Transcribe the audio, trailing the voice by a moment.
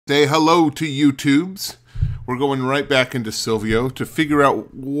Say hello to YouTubes. We're going right back into Sylvio to figure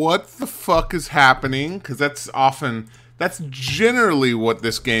out what the fuck is happening, because that's generally what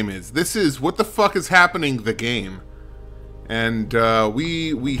this game is. This is what the fuck is happening, the game. And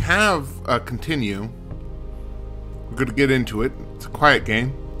we have a continue. We're going to get into it. It's a quiet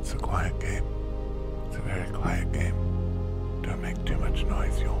game. It's a quiet game. It's a very quiet game. Don't make too much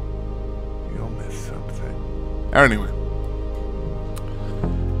noise. You'll miss something. Anyway.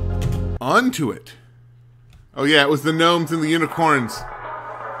 On to it. Oh yeah, it was the gnomes and the unicorns.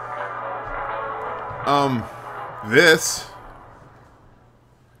 This.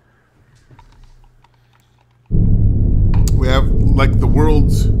 We have, like, the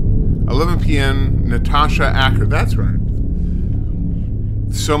world's 11 p.m. Natasha Acker. That's right.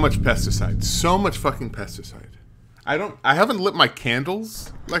 So much pesticide. So much fucking pesticide. I haven't lit my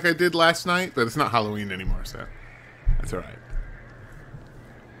candles like I did last night, but it's not Halloween anymore, so that's alright.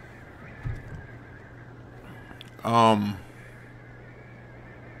 Well,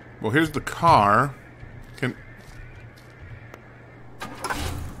 here's the car.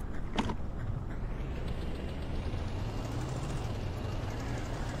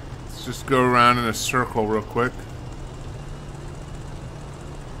 Let's just go around in a circle real quick.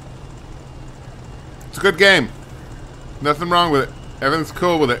 It's a good game. Nothing wrong with it. Everything's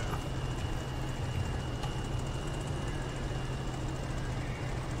cool with it.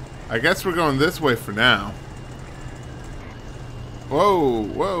 I guess we're going this way for now. Whoa,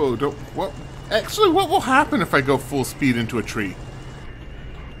 whoa, what? Actually, what will happen if I go full speed into a tree?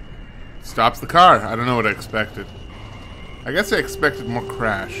 Stops the car. I don't know what I expected. I guess I expected more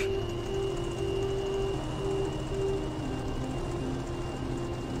crash.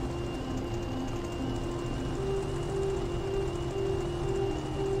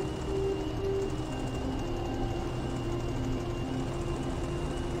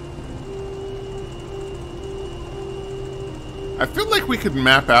 I feel like we could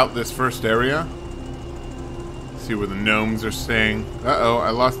map out this first area. See where the gnomes are staying. Uh-oh,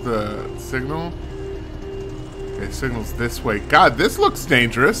 I lost the signal. Okay, signal's this way. God, this looks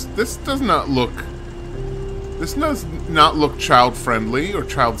dangerous. This does not look... This does not look child-friendly or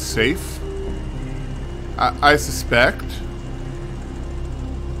child-safe. I suspect.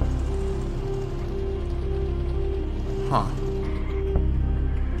 Huh.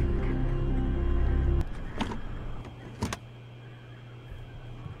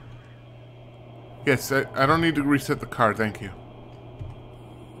 Yes, I don't need to reset the car, thank you.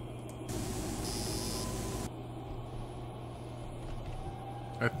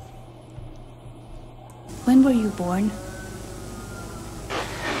 When were you born?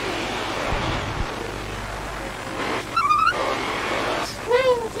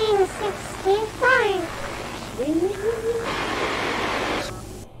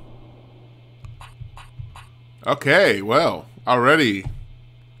 Okay, well, already.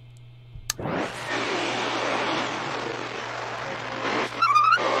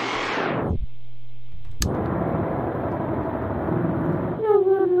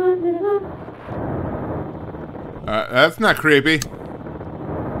 That's not creepy.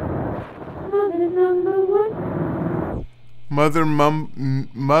 Mother number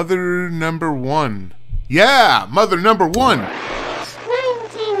one. Yeah, mother number one.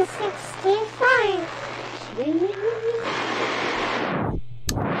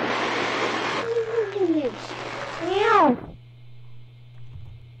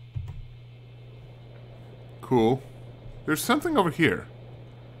 Cool. There's something over here.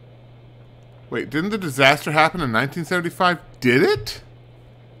 Wait, didn't the disaster happen in 1975? Did it?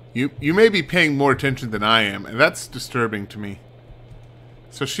 You may be paying more attention than I am, and that's disturbing to me.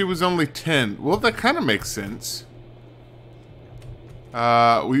 So she was only 10. Well, that kind of makes sense.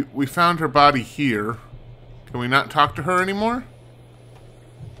 We found her body here. Can we not talk to her anymore?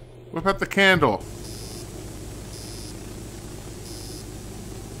 Whip out the candle.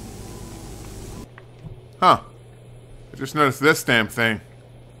 Huh. I just noticed this damn thing.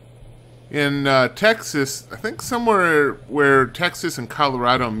 In Texas, I think somewhere where Texas and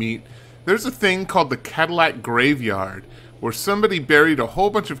Colorado meet, there's a thing called the Cadillac Graveyard, where somebody buried a whole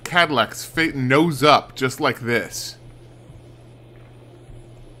bunch of Cadillacs nose up, just like this.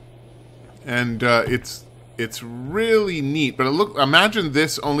 And it's really neat, but imagine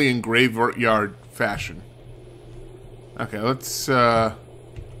this only in graveyard fashion. Okay, let's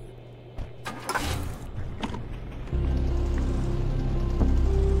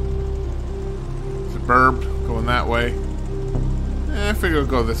Burb, going that way. I figure I'll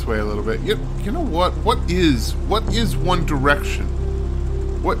go this way a little bit. You know what? What is one direction?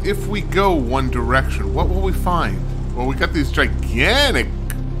 What if we go one direction? What will we find? Well, we got these gigantic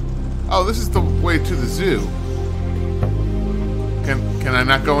Oh, this is the way to the zoo. Can I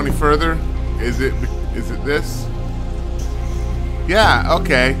not go any further? Is it this? Yeah,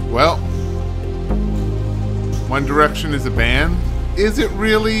 okay. Well, One Direction is a band. Is it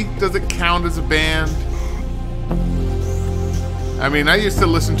really? Does it count as a band? I mean, I used to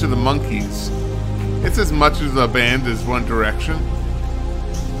listen to the Monkees. It's as much as a band as One Direction.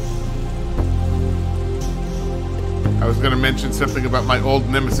 I was going to mention something about my old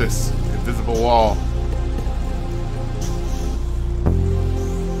nemesis, Invisible Wall.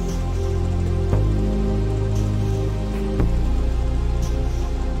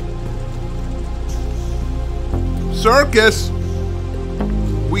 Circus!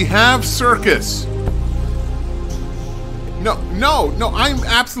 We have circus! No, I'm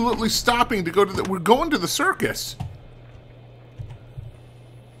absolutely stopping to go to the... We're going to the circus!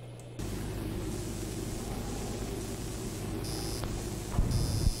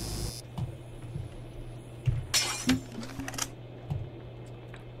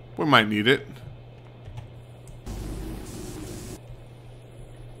 We might need it.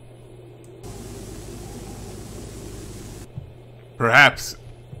 Perhaps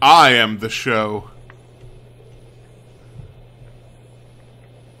I am the show.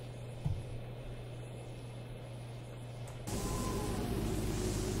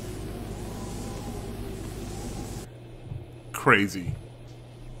 Crazy.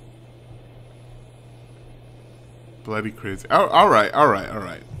 Bloody crazy. Oh,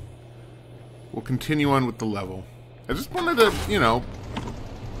 alright. We'll continue on with the level. I just wanted to, you know,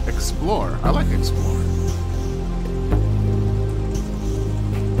 explore. I like exploring.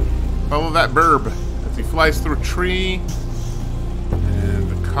 Follow that burb as he flies through a tree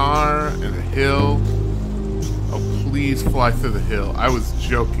and a car and a hill. Oh, please fly through the hill. I was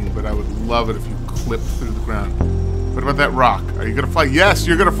joking, but I would love it if you clipped through the ground. What about that rock? Are you gonna fly? Yes,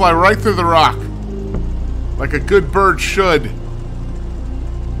 you're gonna fly right through the rock. Like a good bird should.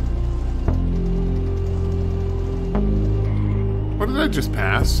 What did I just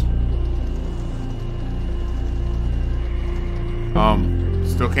pass?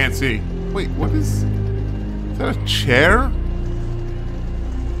 Still can't see. Wait, what is that a chair?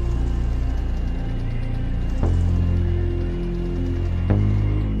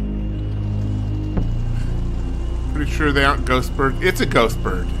 Pretty sure they aren't ghost birds. It's a ghost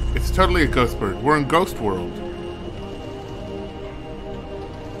bird. It's totally a ghost bird. We're in Ghost World.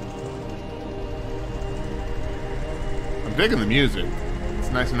 I'm digging the music. It's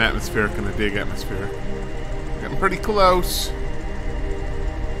nice and atmospheric, and I dig atmospheric. Getting pretty close.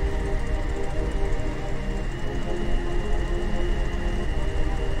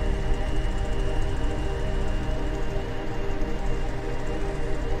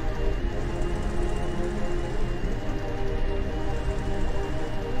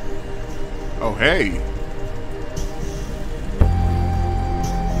 Oh, hey.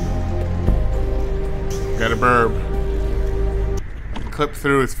 Got a burb. Clip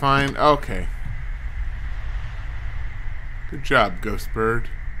through is fine. Okay. Good job, Ghost Bird.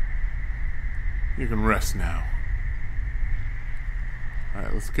 You can rest now.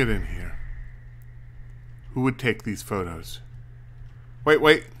 Alright, let's get in here. Who would take these photos?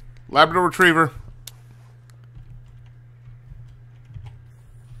 Wait. Labrador Retriever.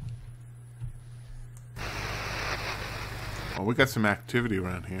 Oh, we got some activity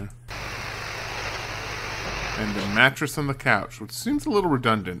around here. And a mattress on the couch, which seems a little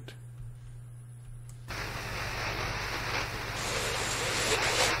redundant.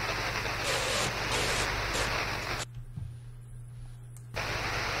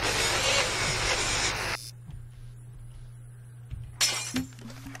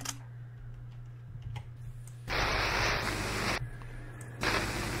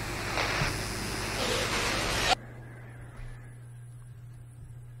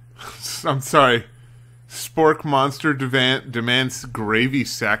 I'm sorry. Spork Monster demands gravy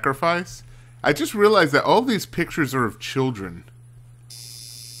sacrifice? I just realized that all these pictures are of children.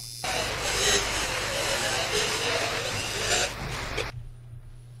 I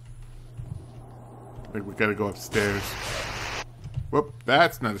think we gotta go upstairs. Whoop,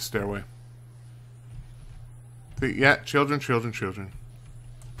 that's not a stairway. See, yeah, children.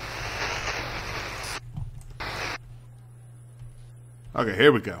 Okay,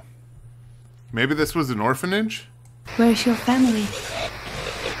 here we go. Maybe this was an orphanage? Where's your family?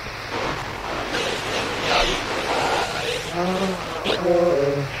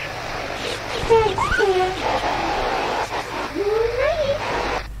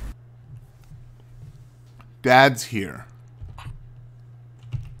 Dad's here.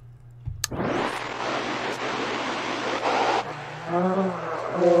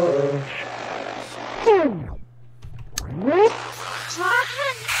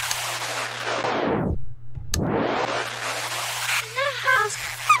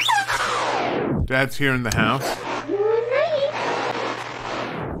 Dad's here in the house.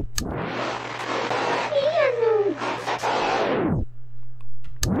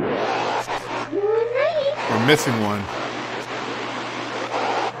 We're missing one.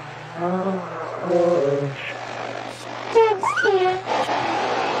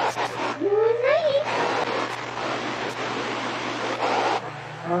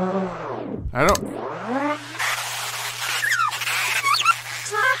 I don't...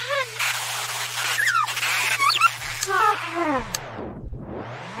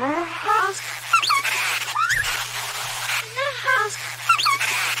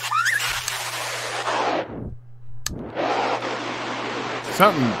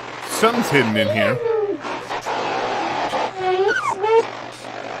 Something's hidden in here.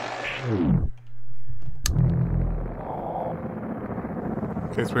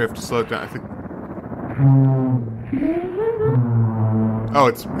 Okay, so we have to slow it down. I think. Oh,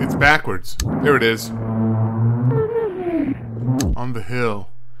 it's backwards. There it is. On the hill.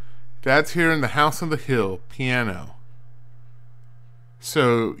 Dad's here in the house on the hill. Piano.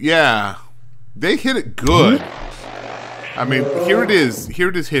 So yeah, they hit it good. I mean, here it is. Here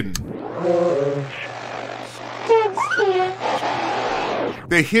it is hidden.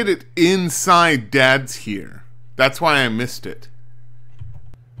 They hid it inside Dad's here. That's why I missed it.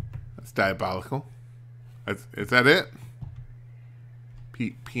 That's diabolical. Is that it?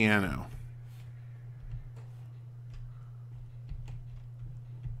 Piano.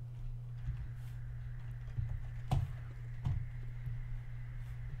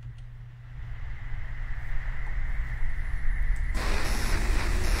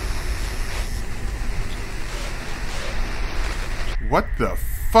 What the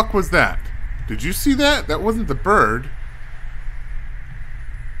fuck was that? Did you see that? That wasn't the bird.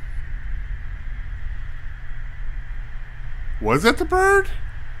 Was that the bird?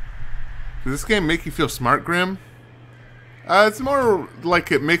 Does this game make you feel smart, Grim? It's more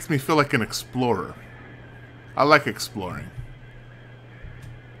like it makes me feel like an explorer. I like exploring.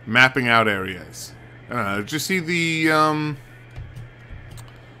 Mapping out areas. I don't know, did you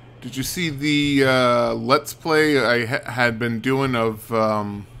see the, Let's Play I had been doing of,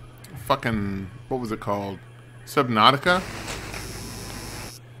 fucking, what was it called? Subnautica?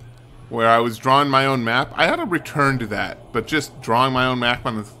 Where I was drawing my own map. I had to return to that, but just drawing my own map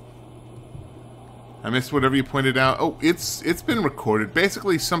on this. I missed whatever you pointed out. Oh, it's been recorded.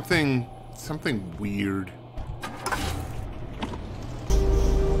 Basically something weird.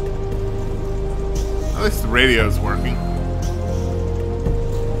 At least the radio's working.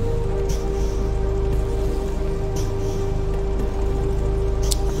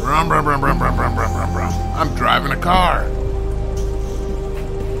 Brum, brum, brum, brum, brum, brum, brum, brum, brum. I'm driving a car.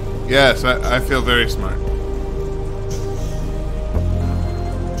 Yes, I feel very smart.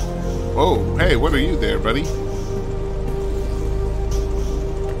 Oh, hey, what are you there, buddy?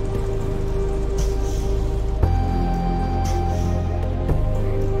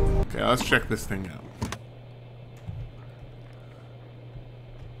 Okay, let's check this thing out.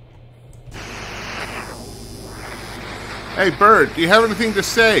 Hey, Bird, do you have anything to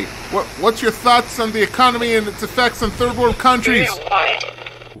say? What's your thoughts on the economy and its effects on third world countries?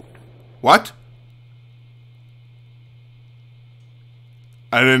 What?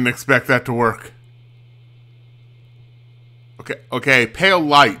 I didn't expect that to work. Okay, pale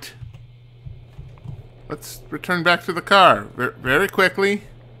light. Let's return back to the car. Very quickly.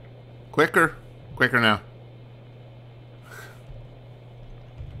 Quicker now.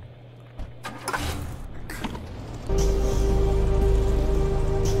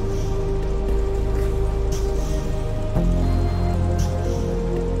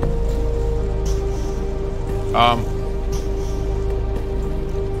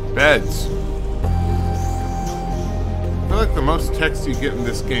 Beds. I feel like the most text you get in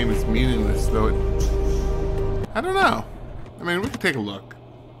this game is meaningless, though I don't know. I mean, we could take a look.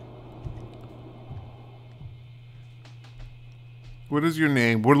 What is your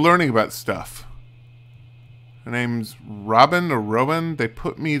name? We're learning about stuff. Her name's Robin or Rowan. They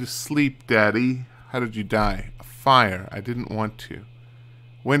put me to sleep, Daddy. How did you die? A fire. I didn't want to.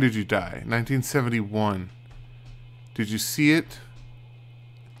 When did you die? 1971. Did you see it?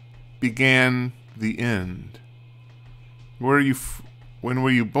 Began the end. When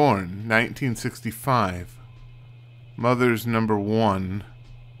were you born? 1965. Mother's number 1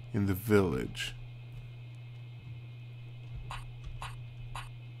 in the village.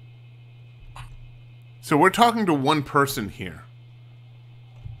 So we're talking to one person here.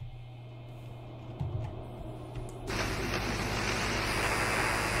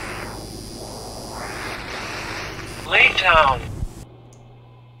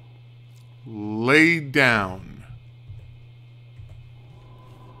 laid down.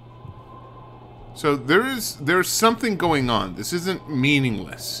 So there's something going on. This isn't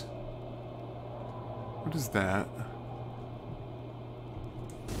meaningless. What is that?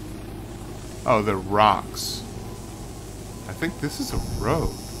 Oh, they're rocks. I think this is a road.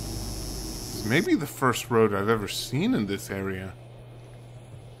 This may be the first road I've ever seen in this area.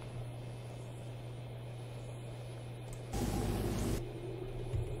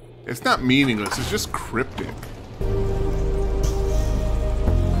 It's not meaningless, it's just cryptic.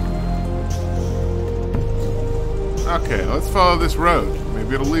 Okay, let's follow this road.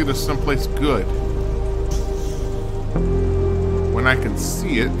 Maybe it'll lead us someplace good. When I can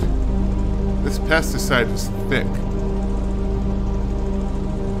see it, this pesticide is thick.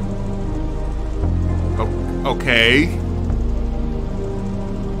 Oh, okay.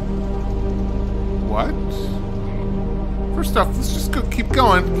 What? First off, let's just go. Keep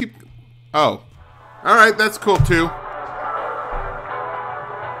going. Oh, all right. That's cool too.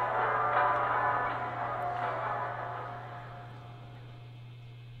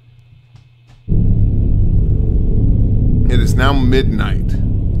 It is now midnight.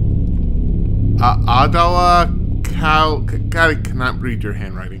 Adala God, I cannot read your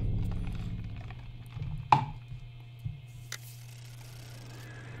handwriting.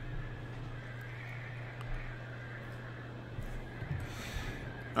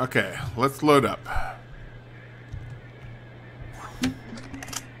 Okay, let's load up. There we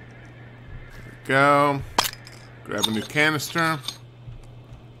go. Grab a new canister.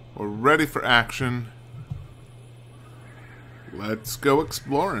 We're ready for action. Let's go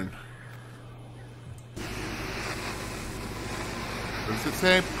exploring. What does it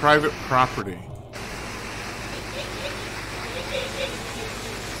say? Private property.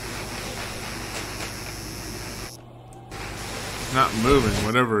 It's not moving,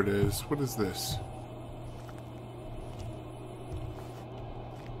 whatever it is. What is this?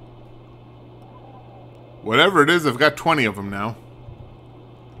 Whatever it is, I've got 20 of them now.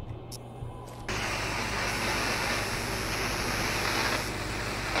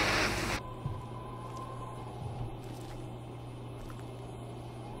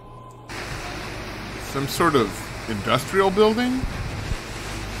 Some sort of industrial building?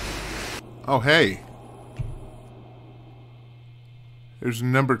 Oh, hey. There's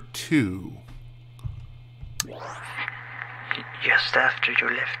number 2. Just after you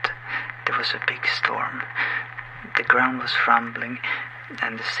left, there was a big storm. The ground was rumbling,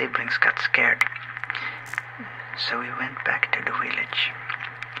 and the siblings got scared. So we went back to the village.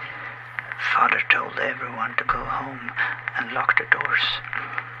 Father told everyone to go home and lock the doors.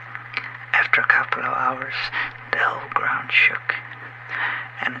 After a couple of hours, the whole ground shook,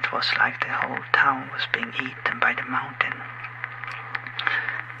 and it was like the whole town was being eaten by the mountain.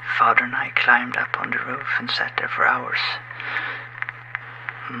 Father and I climbed up on the roof and sat there for hours.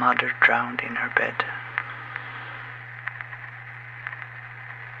 Mother drowned in her bed.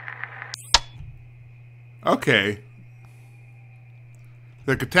 Okay.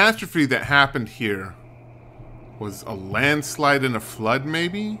 The catastrophe that happened here was a landslide and a flood,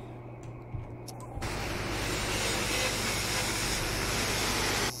 maybe?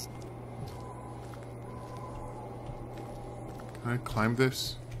 Can I climb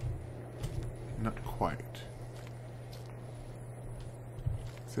this? Not quite.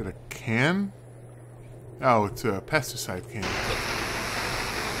 Is it a can? Oh, it's a pesticide can.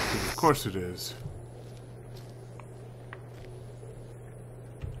 Of course it is.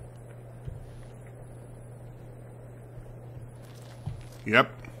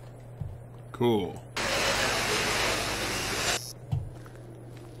 Yep. Cool.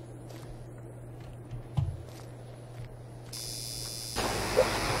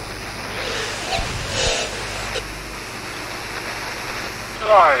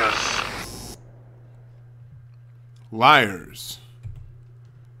 Liars.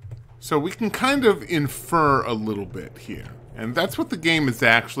 So we can kind of infer a little bit here. And that's what the game is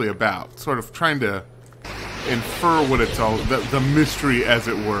actually about. Sort of trying to infer what it's all... The mystery, as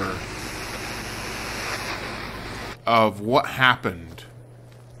it were, of what happened.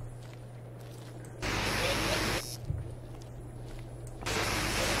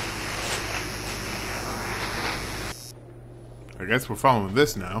 I guess we're following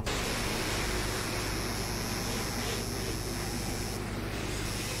this now.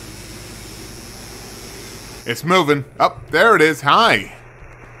 It's moving. Oh, there it is. Hi.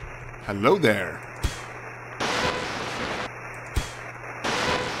 Hello there.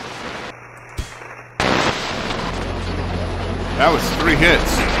 That was 3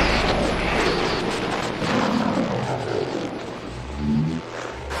 hits.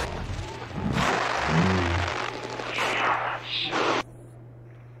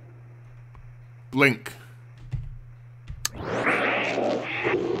 Blink.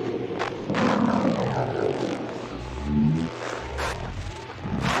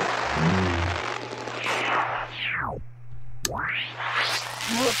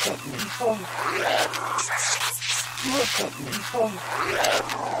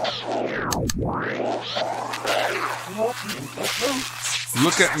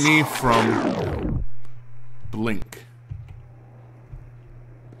 Look at me from Blink.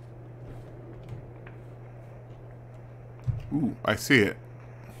 Ooh, I see it.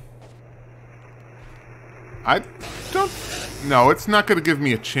 I don't... No, it's not going to give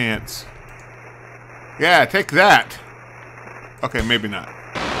me a chance. Yeah, take that. Okay, maybe not.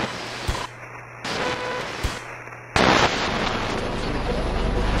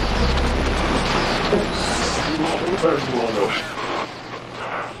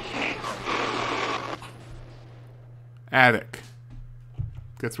 Attic.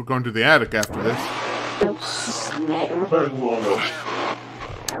 Guess we're going to the attic after this.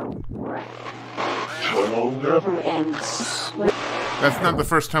 That's not the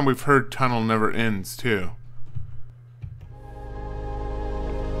first time we've heard Tunnel Never Ends, too.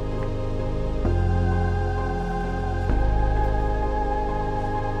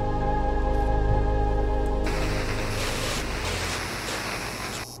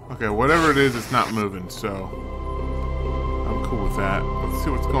 Okay, whatever it is, it's not moving, so I'm cool with that. Let's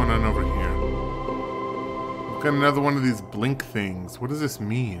see what's going on over here. We've got another one of these blink things. What does this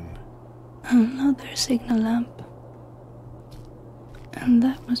mean? Another signal lamp. And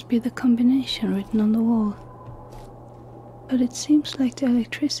that must be the combination written on the wall. But it seems like the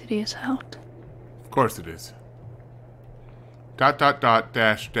electricity is out. Of course it is. ...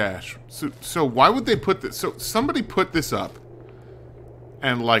 dash. So why would they put this? So somebody put this up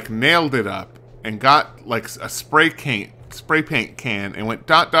and like nailed it up and got like a spray paint can and went ...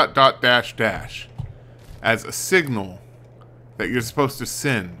 dash as a signal that you're supposed to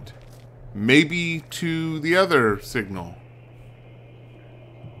send. Maybe to the other signal.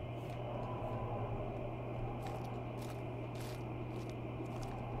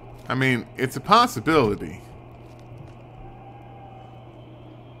 I mean, it's a possibility.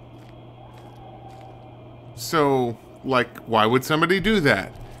 So, like, why would somebody do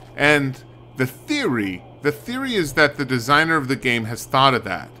that? And the theory is that the designer of the game has thought of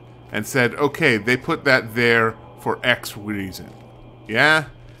that and said, okay, they put that there for X reason. Yeah?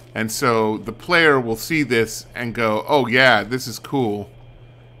 And so the player will see this and go, oh yeah, this is cool.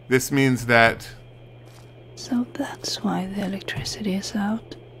 This means that... So that's why the electricity is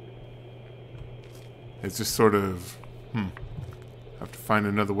out. It's just sort of, have to find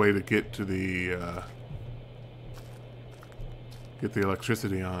another way to get to the, get the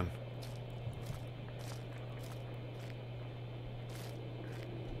electricity on.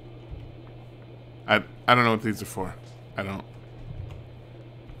 I don't know what these are for. I don't.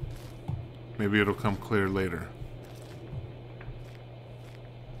 Maybe it'll come clear later.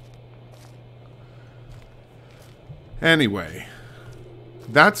 Anyway,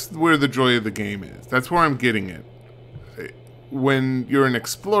 that's where the joy of the game is. That's where I'm getting it. When you're an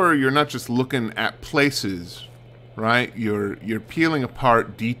explorer, you're not just looking at places, right? You're peeling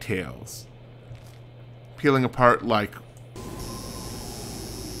apart details. Peeling apart, like,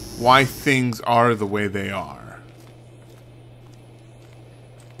 why things are the way they are.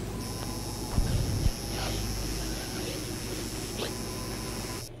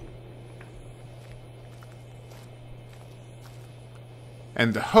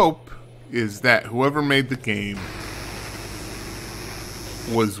 And the hope is that whoever made the game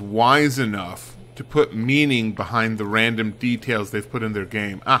was wise enough to put meaning behind the random details they've put in their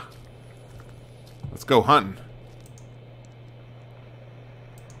game. Ah, let's go hunting.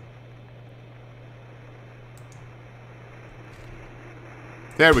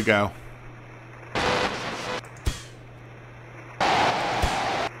 There we go.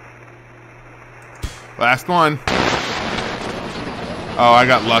 Last one. Oh, I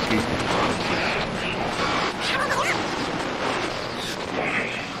got lucky.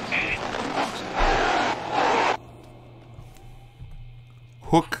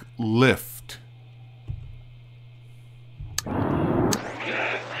 Hook lift.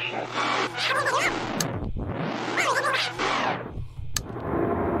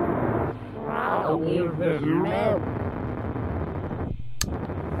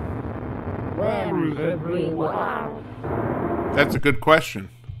 Where is everyone? That's a good question.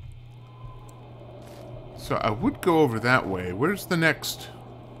 So I would go over that way. Where's the next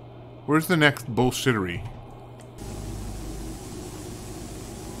bullshittery?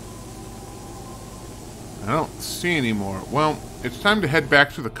 I don't see any more. Well, it's time to head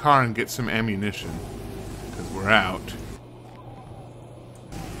back to the car and get some ammunition. Because we're out.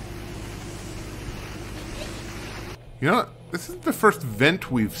 You know what? This isn't the first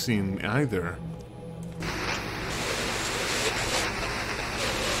vent we've seen either.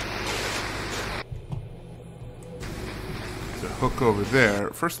 There's a hook over there.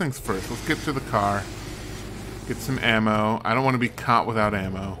 First things first, let's get to the car. Get some ammo. I don't want to be caught without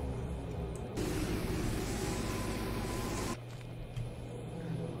ammo.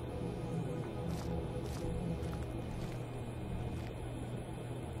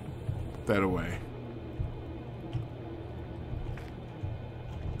 Put that away.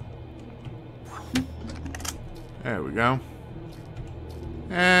 There we go.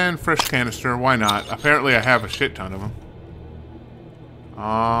 And fresh canister, why not? Apparently I have a shit ton of them.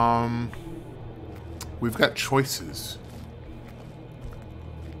 We've got choices.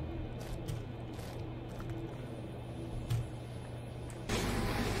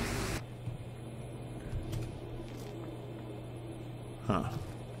 Huh.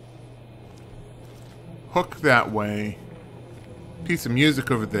 Hook that way. Piece of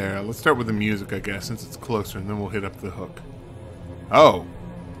music over there. Let's start with the music, I guess, since it's closer, and then we'll hit up the hook. Oh.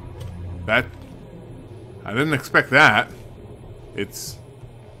 That... I didn't expect that. It's...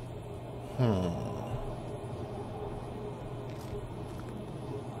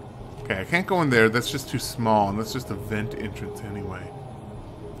 Okay, I can't go in there. That's just too small, and that's just a vent entrance anyway.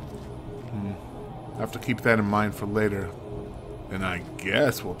 I have to keep that in mind for later. And I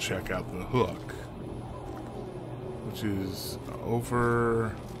guess we'll check out the hook. Which is over...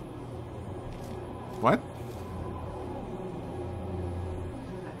 What?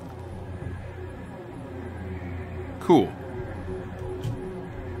 Cool.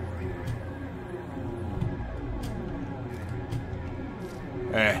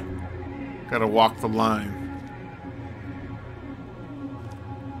 Gotta walk the line.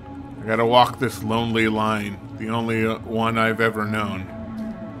 I gotta walk this lonely line. The only one I've ever known.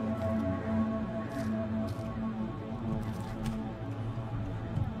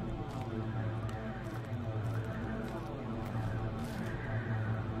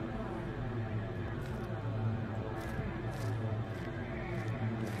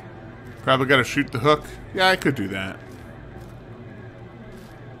 Probably gotta shoot the hook. Yeah, I could do that.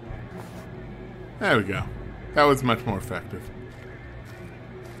 There we go. That was much more effective.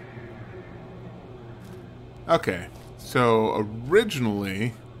 Okay, so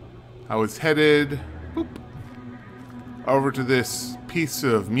originally I was headed over to this piece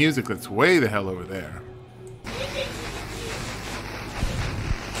of music that's way the hell over there.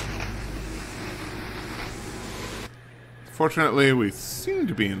 Fortunately, we seem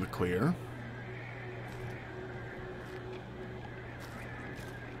to be in the clear.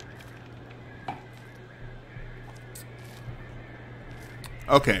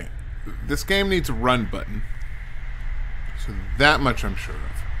 Okay, this game needs a run button. So that much I'm sure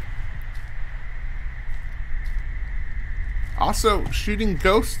of. Also, shooting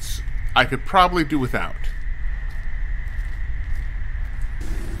ghosts, I could probably do without.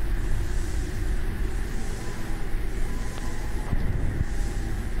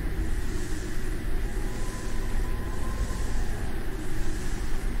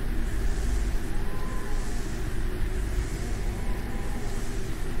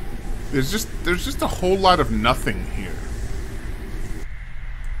 There's just a whole lot of nothing here.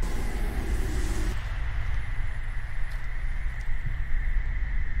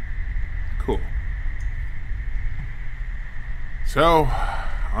 Cool. So,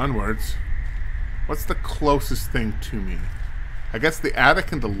 onwards. What's the closest thing to me? I guess the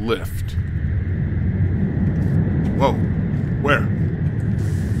attic and the lift. Whoa. Where?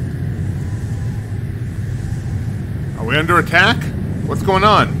 Are we under attack? What's going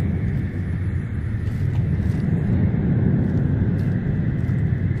on?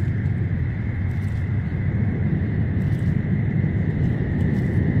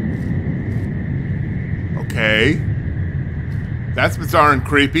 Okay. That's bizarre and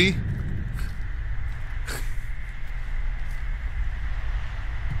creepy.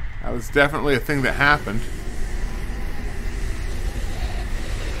 That was definitely a thing that happened.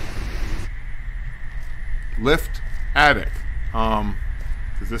 Lift, attic.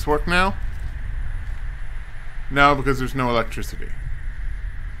 Does this work now? No, because there's no electricity.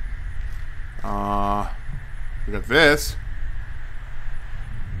 We got this.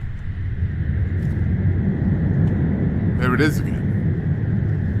 There it is again.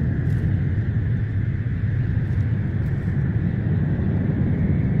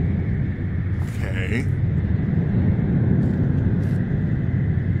 Okay.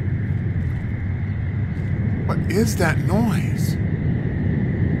 is that noise?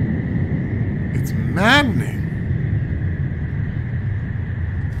 It's maddening.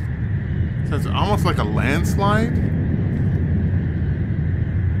 So it's almost like a landslide.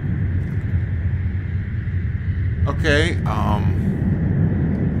 Okay,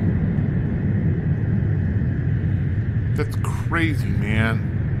 that's crazy, man.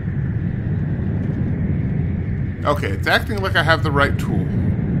 Okay, it's acting like I have the right tool.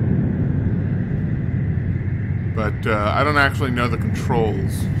 But I don't actually know the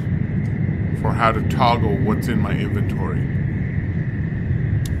controls for how to toggle what's in my inventory.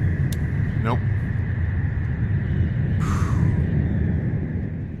 Nope.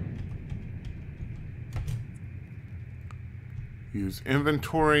 Use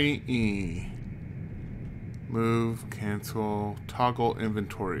inventory E. Move, cancel, toggle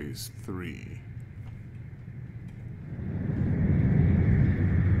inventories 3.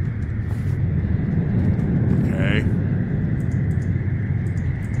 Okay.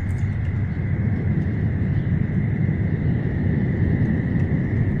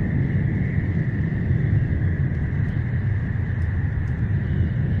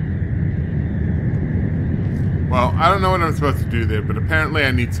 Well, I don't know what I'm supposed to do there, but apparently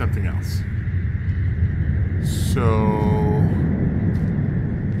I need something else. So...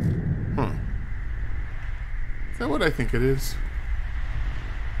 Huh. Is that what I think it is?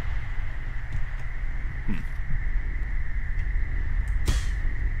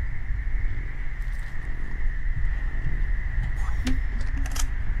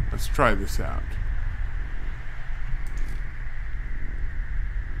 Let's try this out.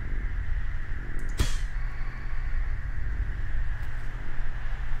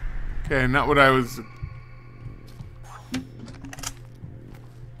 Okay, not what I was...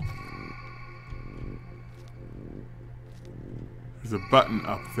 There's a button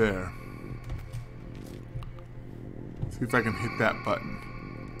up there. See if I can hit that button.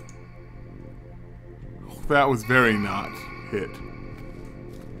 Oh, that was very not hit.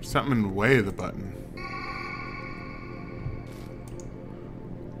 Something in the way of the button.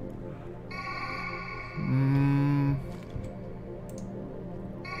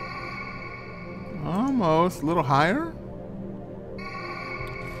 Almost. A little higher?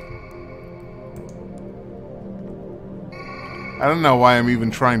 I don't know why I'm even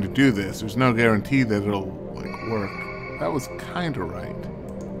trying to do this. There's no guarantee that it'll, like, work. That was kind of right.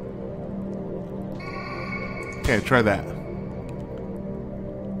 Okay, try that.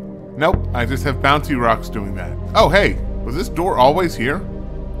 Nope, I just have bouncy rocks doing that. Oh, hey, was this door always here?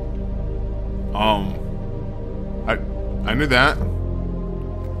 I knew that.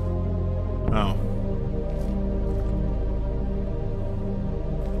 Oh.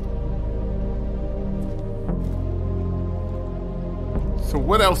 So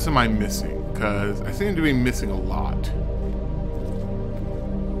what else am I missing? Because I seem to be missing a lot.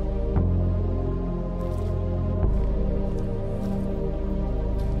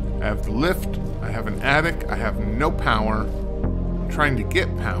 I have the lift, I have an attic, I have no power. I'm trying to get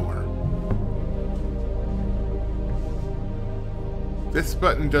power. This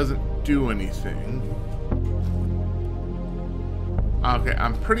button doesn't do anything. Okay,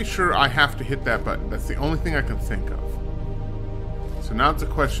 I'm pretty sure I have to hit that button. That's the only thing I can think of. So now it's a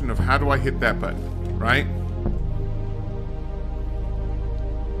question of how do I hit that button, right?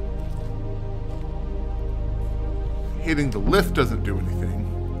 Hitting the lift doesn't do anything.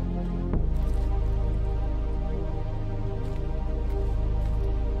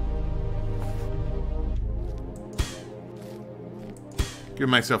 Give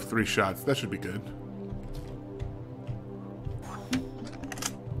myself 3 shots. That should be good.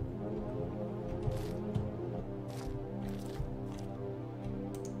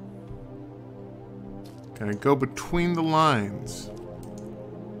 Can I go between the lines?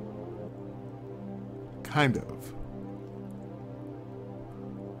 Kind of.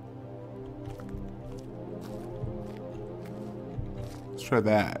 Let's try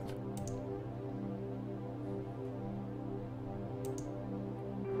that.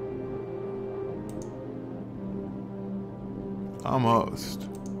 Almost.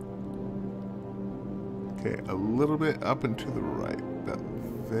 Okay, a little bit up and to the right. About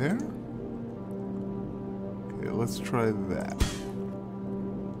there? Okay, let's try that.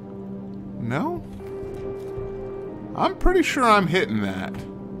 No? I'm pretty sure I'm hitting that.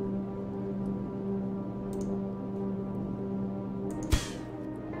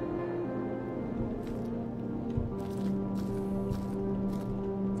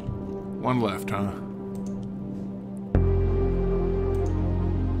 One left, huh?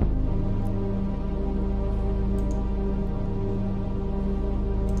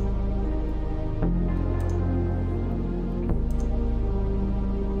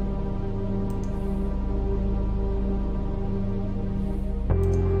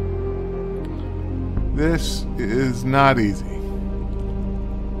 This is not easy.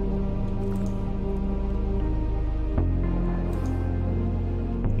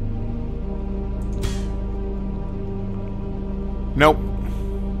 Nope.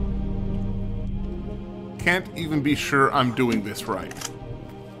 Can't even be sure I'm doing this right.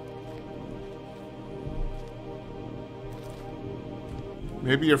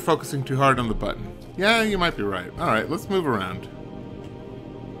 Maybe you're focusing too hard on the button. Yeah, you might be right. Alright, let's move around.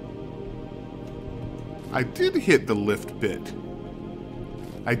 I did hit the lift bit.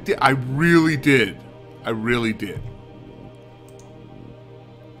 I really did. I really did.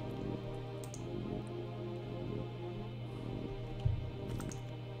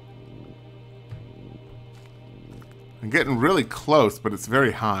 I'm getting really close, but it's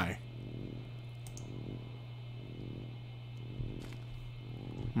very high.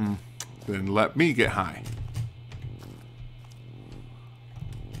 Then let me get high.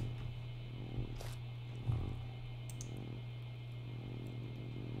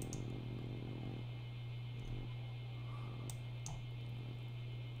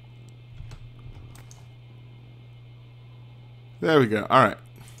 There we go. All right.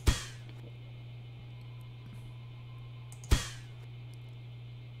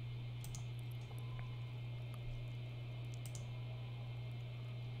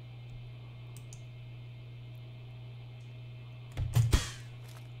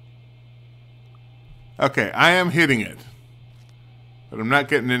 Okay, I am hitting it, but I'm not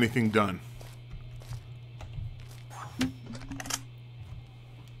getting anything done.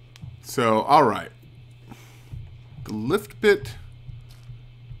 So, all right. The lift bit,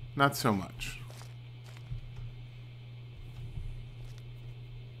 not so much.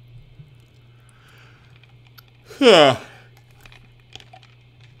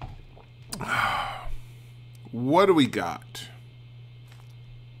 What do we got?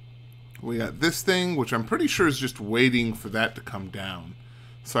 We got this thing, which I'm pretty sure is just waiting for that to come down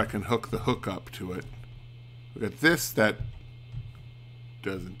so I can hook the hook up to it. We got this that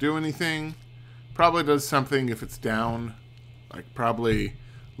doesn't do anything. Probably does something if it's down. Like probably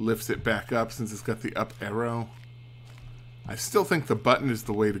lifts it back up since it's got the up arrow. I still think the button is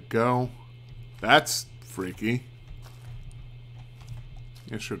the way to go. That's freaky.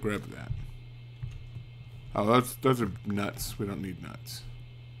 Yeah, sure, grab that. Oh, those are nuts. We don't need nuts.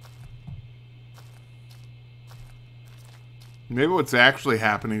 Maybe what's actually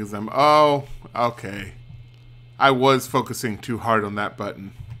happening is oh, okay. I was focusing too hard on that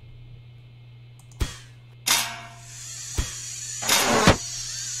button.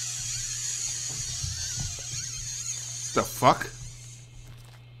 The fuck?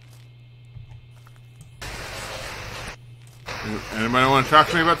 Anybody want to talk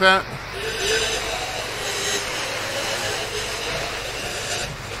to me about that?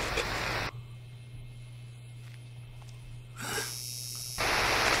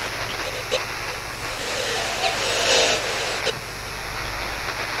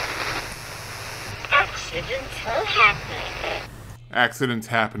 Accidents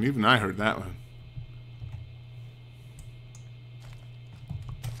happen. Even I heard that one.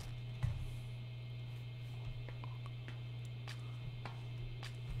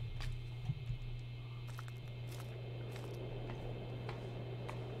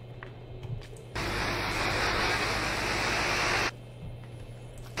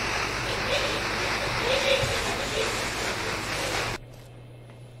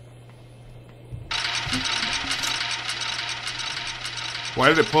 Why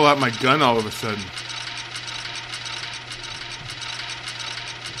did it pull out my gun all of a sudden?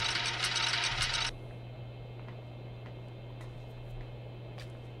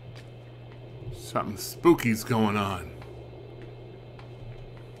 Something spooky's going on.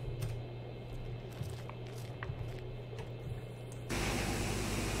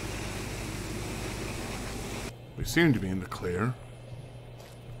 We seem to be in the clear.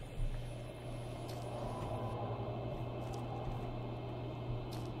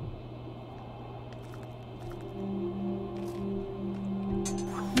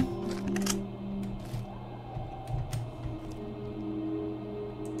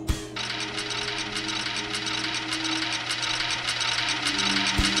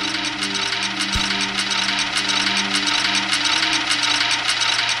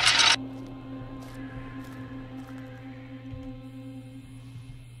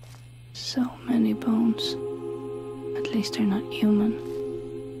 So many bones. At least they're not human.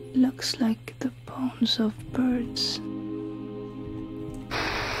 Looks like the bones of birds.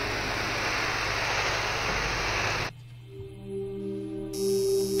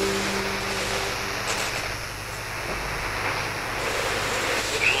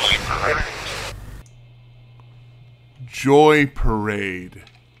 Joy Parade.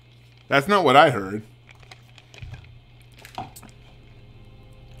 That's not what I heard.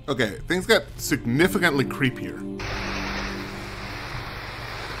 Okay, things got significantly creepier.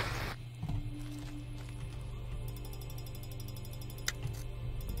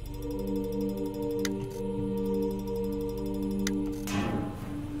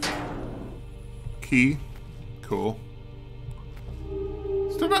 Key. Cool.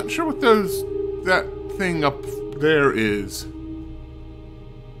 Still not sure what that thing up there is.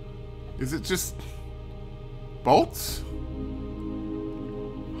 Is it just bolts?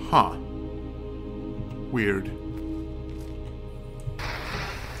 Huh. Weird.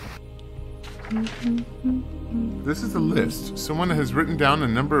 This is a list. Someone has written down a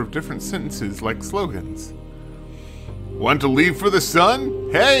number of different sentences like slogans. Want to leave for the sun?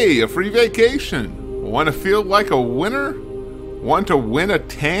 Hey, a free vacation. Want to feel like a winner? Want to win a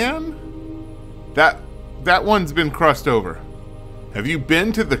tan? That one's been crossed over. Have you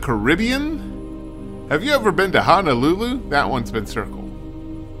been to the Caribbean? Have you ever been to Honolulu? That one's been circled.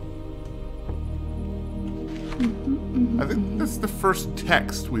 I think that's the first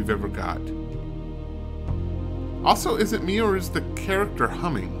text we've ever got. Also, is it me or is the character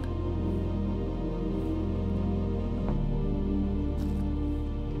humming?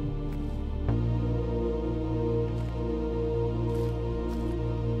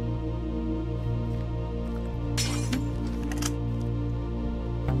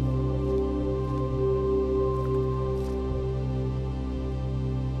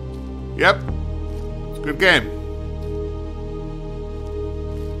 Yep. It's a good game.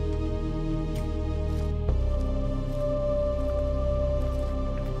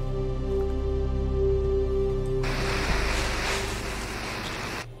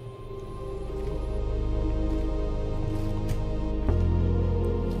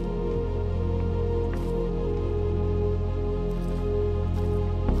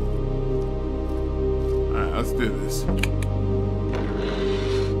 Alright, let's do this.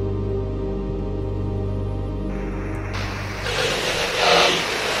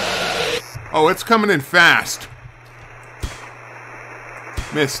 Oh, it's coming in fast.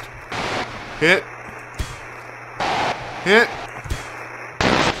 Missed. Hit. Hit.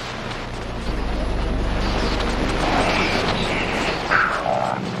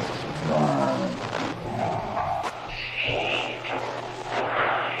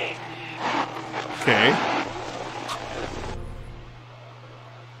 Okay.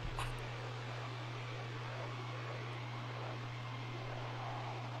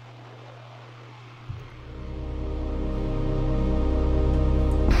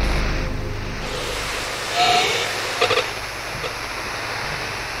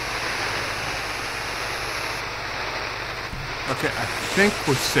 Okay, I think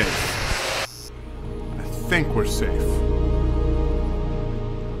we're safe. I think we're safe.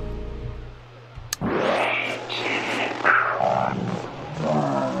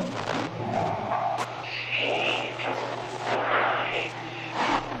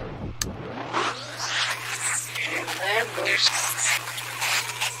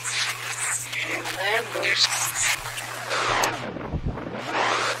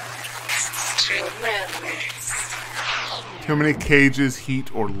 Too many cages,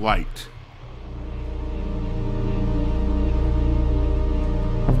 heat, or light.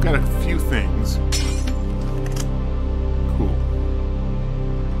 We've got a few things. Cool.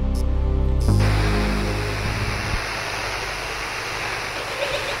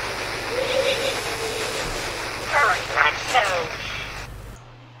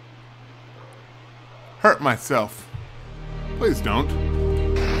 Hurt myself. Please don't.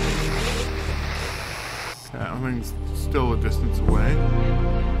 That thing's still a distance away.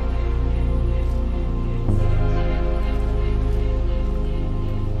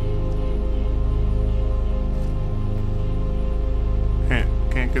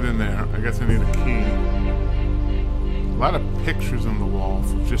 Can't get in there. I guess I need a key. A lot of pictures on the wall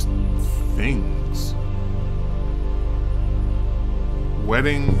for just things.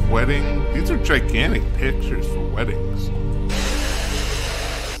 Wedding. These are gigantic pictures for weddings.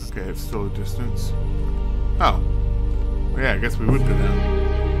 Okay, it's still a distance. Oh. Well, yeah, I guess we would go down.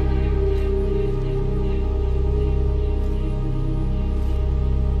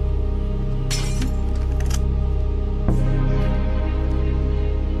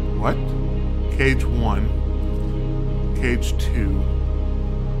 What? Cage 1. Cage 2.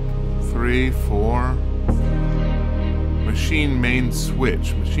 3, 4. Machine main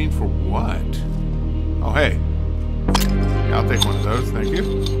switch. Machine for what? Oh, hey. Yeah, I'll take one of those, thank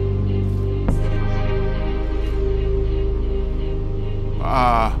you.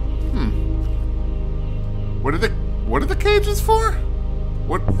 What are the What are the cages for?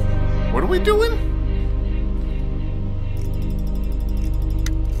 What are we doing?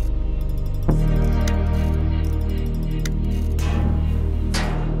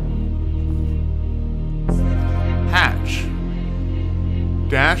 Hatch.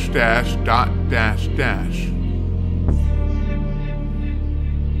 Dash dash dot dash dash.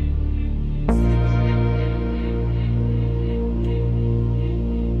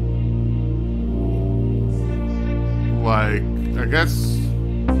 Like, I guess.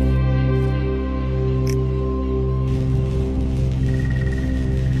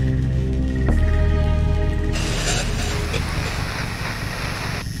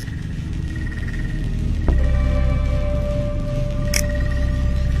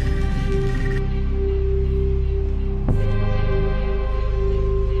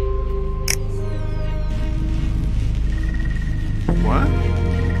 What?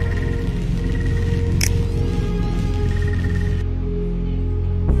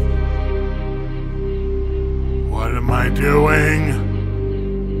 What am I doing?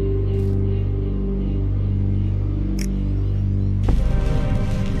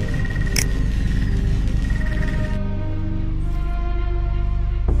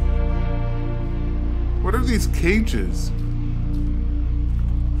 What are these cages?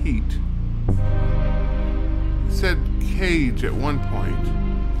 Heat. It said cage at one point.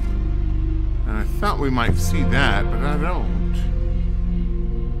 And I thought we might see that, but I don't.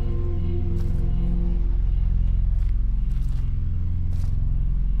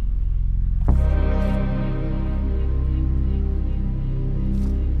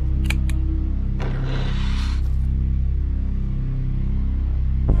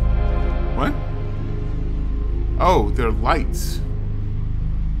 What? Oh, they're lights.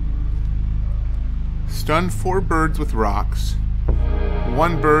 Stun 4 birds with rocks.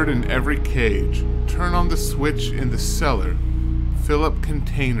 1 bird in every cage. Turn on the switch in the cellar. Fill up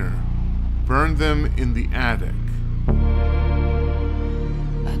container. Burn them in the attic.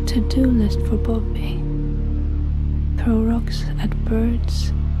 A to-do list for Bobby. Throw rocks at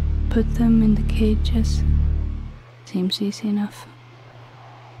birds. Put them in the cages. Seems easy enough.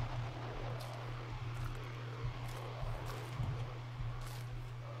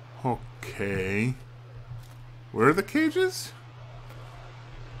 Okay. Where are the cages?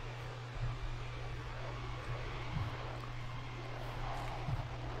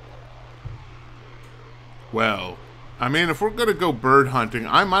 Well, I mean, if we're gonna go bird hunting,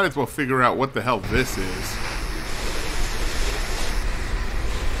 I might as well figure out what the hell this is.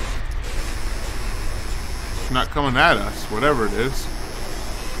 It's not coming at us, whatever it is.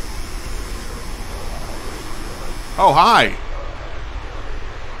 Oh, hi!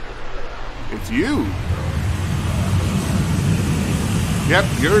 It's you. Yep,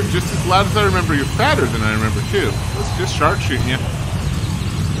 you're just as loud as I remember. You're fatter than I remember, too. Let's just shark shooting you.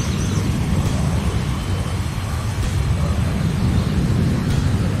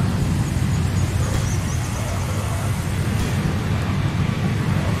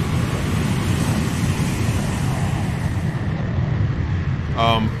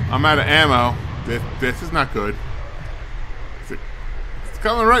 I'm out of ammo. This is not good. It's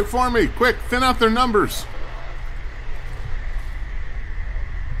coming right for me. Quick, thin out their numbers.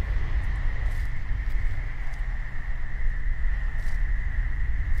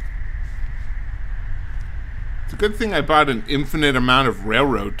 It's a good thing I bought an infinite amount of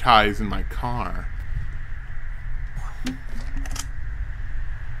railroad ties in my car.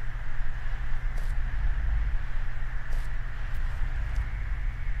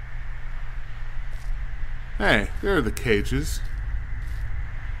 Hey, there are the cages.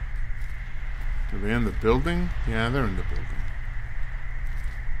 Are they in the building? Yeah, they're in the building.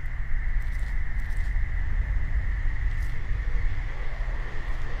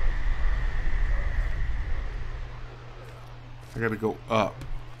 I gotta go up.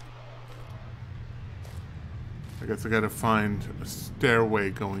 I guess I gotta find a stairway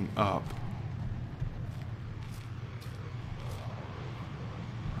going up.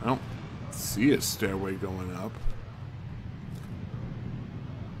 I don't see a stairway going up.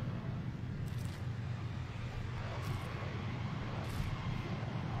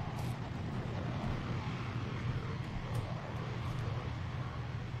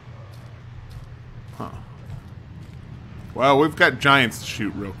 Huh. Well, we've got giants to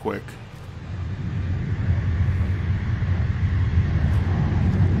shoot real quick.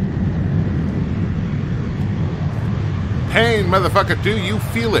 Pain, motherfucker, do you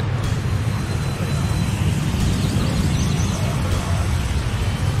feel it?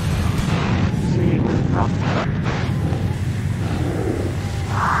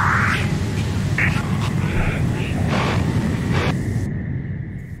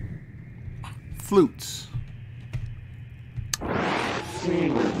 flutes.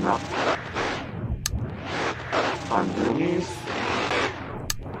 Underneath.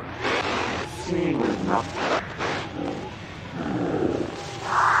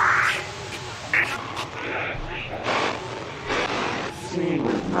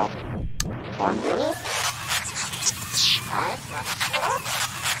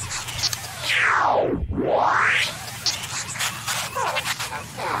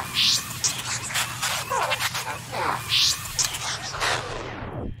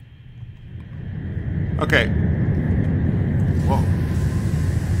 Okay. Whoa.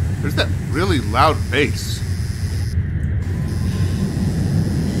 There's that really loud bass.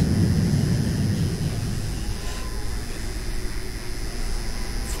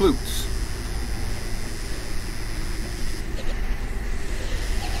 Flutes.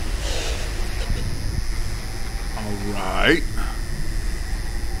 Alright.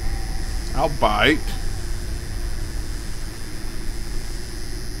 I'll bite.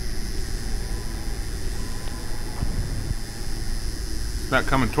 It's not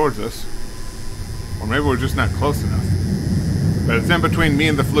coming towards us. Or maybe we're just not close enough. But it's in between me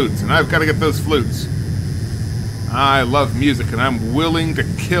and the flutes, and I've got to get those flutes. I love music, and I'm willing to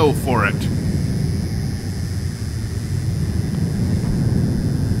kill for it.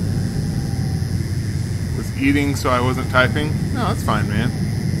 Was eating so I wasn't typing? No, that's fine, man.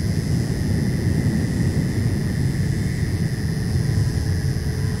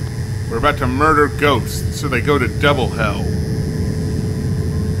 We're about to murder ghosts, so they go to double hell.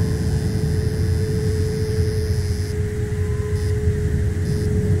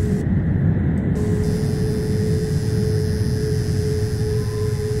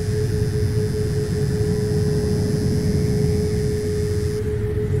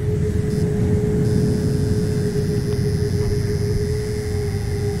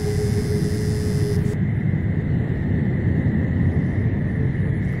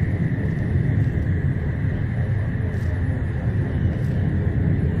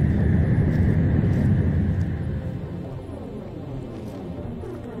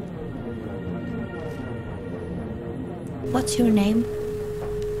 What's your name?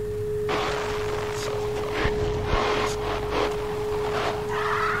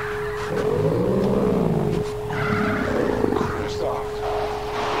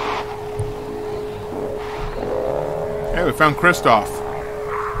 Hey, we found Kristoff.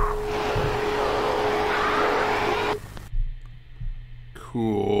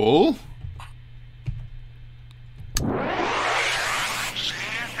 Cool.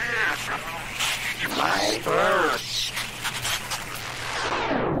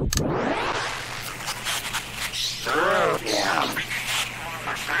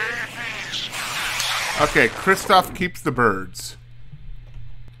 Okay, Kristoff keeps the birds.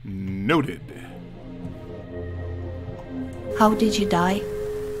 Noted. How did you die?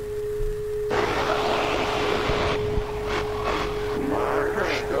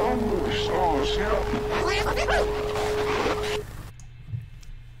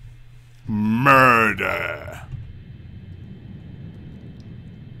 Murder.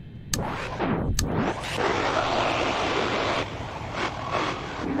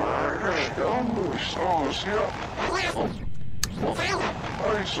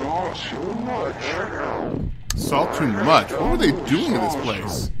 Salt too much? What were they doing in this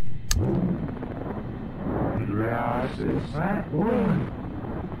place?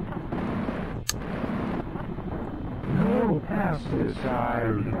 No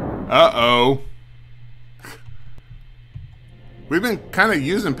pesticide. Uh-oh. We've been kind of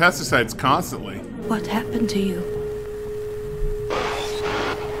using pesticides constantly. What happened to you?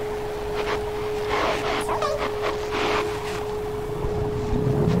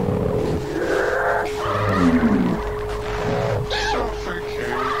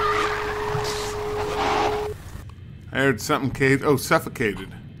 I heard something caved. Oh, suffocated.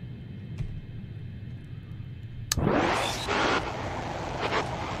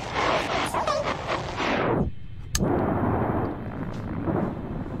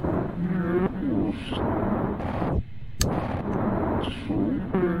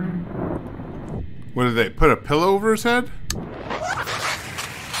 What did they put a pillow over his head?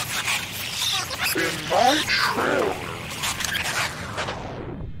 In my trailer.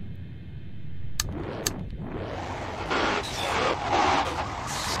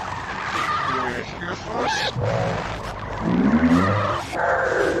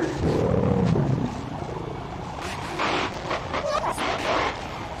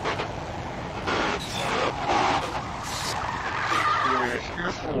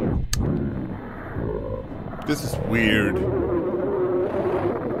 This is weird.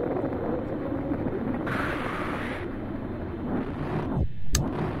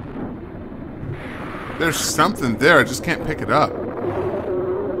 There's something there, I just can't pick it up.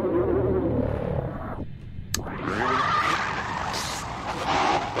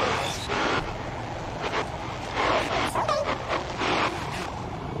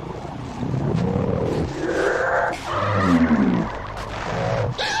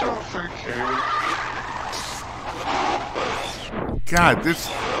 God, this...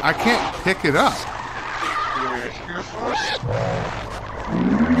 I can't pick it up.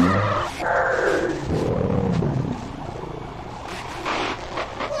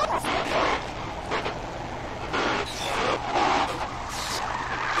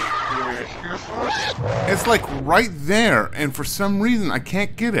 It's like right there, and for some reason I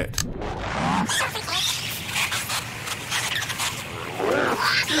can't get it.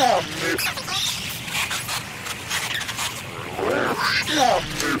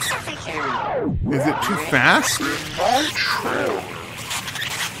 Is it too fast?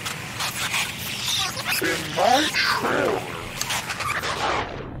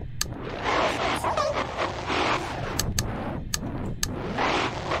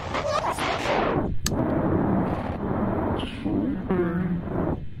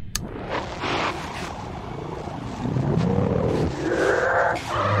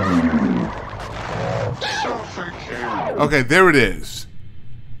 Okay, there it is.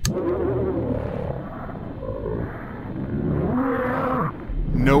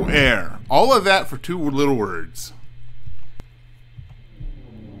 No air. All of that for 2 little words.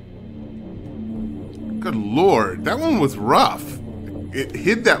 Good lord, that one was rough. It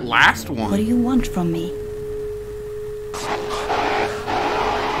hid that last one. What do you want from me?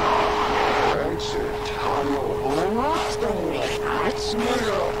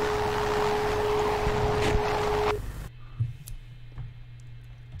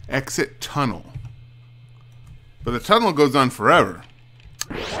 Exit tunnel. But the tunnel goes on forever.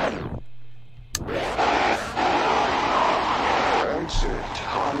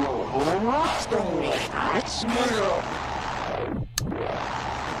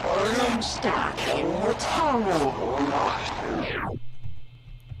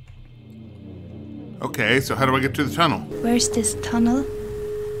 Okay, so how do I get to the tunnel? Where's this tunnel?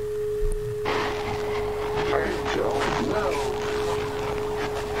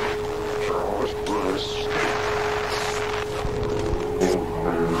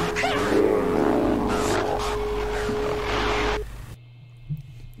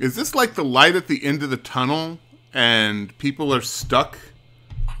 Is this like the light at the end of the tunnel and people are stuck?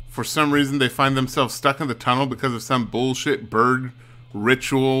 For some reason they find themselves stuck in the tunnel because of some bullshit bird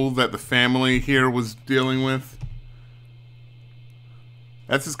ritual that the family here was dealing with?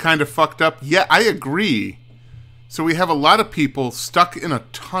 That's just kind of fucked up. Yeah, I agree. So we have a lot of people stuck in a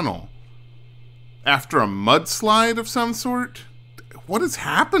tunnel after a mudslide of some sort? What is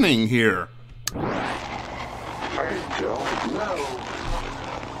happening here? I don't know.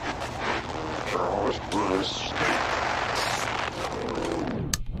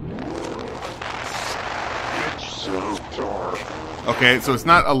 It's so dark. Okay, so it's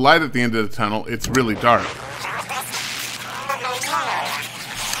not a light at the end of the tunnel, it's really dark.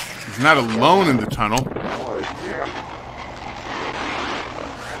 He's not alone in the tunnel.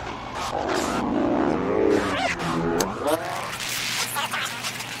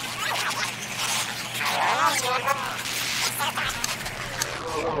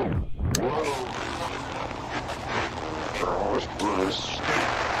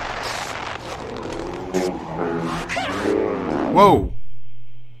 Whoa!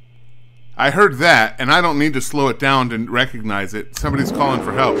 I heard that, and I don't need to slow it down to recognize it. Somebody's calling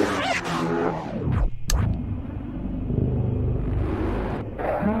for help.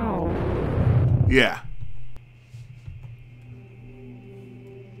 Yeah.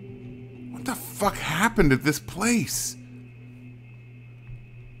 What the fuck happened at this place?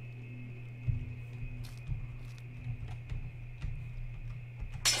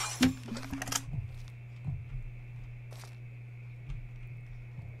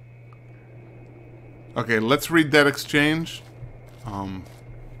 Okay, let's read that exchange.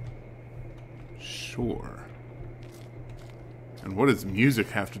 Sure. And what does music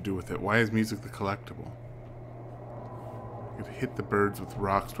have to do with it? Why is music the collectible? I could hit the birds with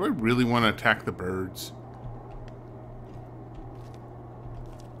rocks. Do I really want to attack the birds?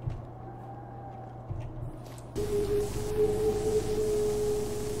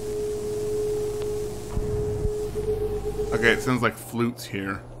 Okay, it sounds like flutes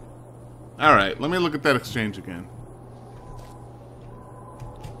here. Alright, let me look at that exchange again.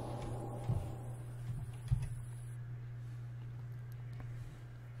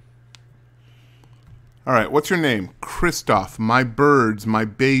 Alright, what's your name? Christoph, my birds, my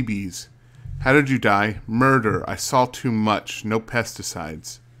babies. How did you die? Murder. I saw too much. No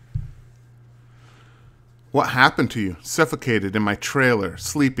pesticides. What happened to you? Suffocated in my trailer.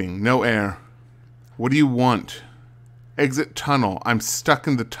 Sleeping. No air. What do you want? Exit tunnel. I'm stuck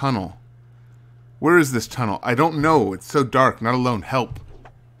in the tunnel. Where is this tunnel? I don't know. It's so dark. Not alone. Help.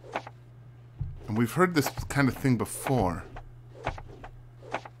 And we've heard this kind of thing before.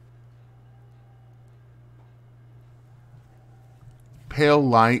 Pale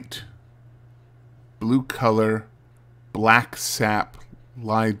light. Blue color. Black sap.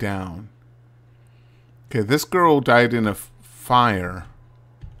 Lie down. Okay, this girl died in a fire.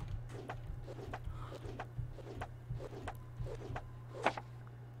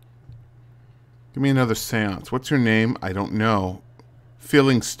 Give me another seance. What's your name? I don't know.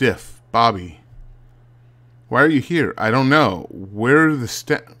 Feeling stiff. Bobby. Why are you here? I don't know. Where are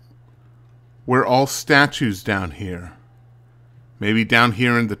We're all statues down here. Maybe down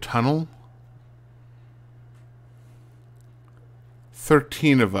here in the tunnel?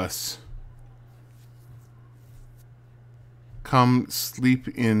 13 of us. Come sleep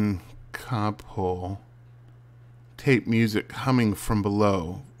in cob hole. Tape music humming from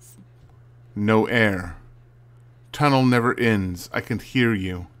below. No air. Tunnel never ends. I can hear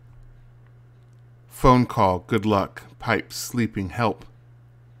you. Phone call. Good luck. Pipes. Sleeping. Help.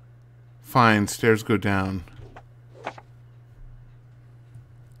 Fine. Stairs go down.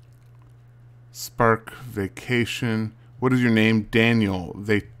 Spark. Vacation. What is your name? Daniel.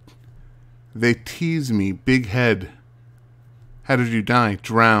 They tease me. Big head. How did you die?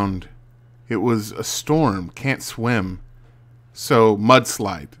 Drowned. It was a storm. Can't swim. So,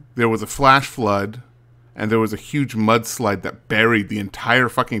 mudslide. There was a flash flood, and there was a huge mudslide that buried the entire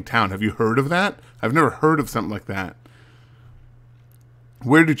fucking town. Have you heard of that? I've never heard of something like that.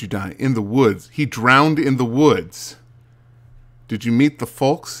 Where did you die? In the woods. He drowned in the woods. Did you meet the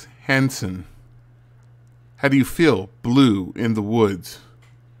folks? Hanson. How do you feel? Blue in the woods.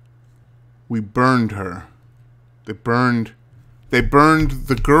 We burned her. They burned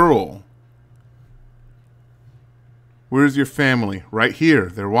the girl. Where's your family? Right here.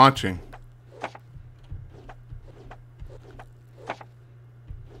 They're watching.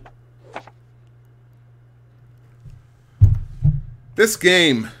 This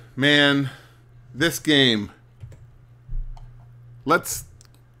game, man. This game. Let's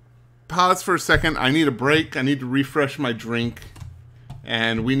pause for a second. I need a break. I need to refresh my drink.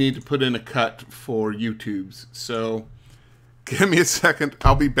 And we need to put in a cut for YouTube's. So, give me a second.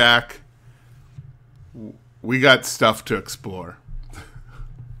 I'll be back. We got stuff to explore.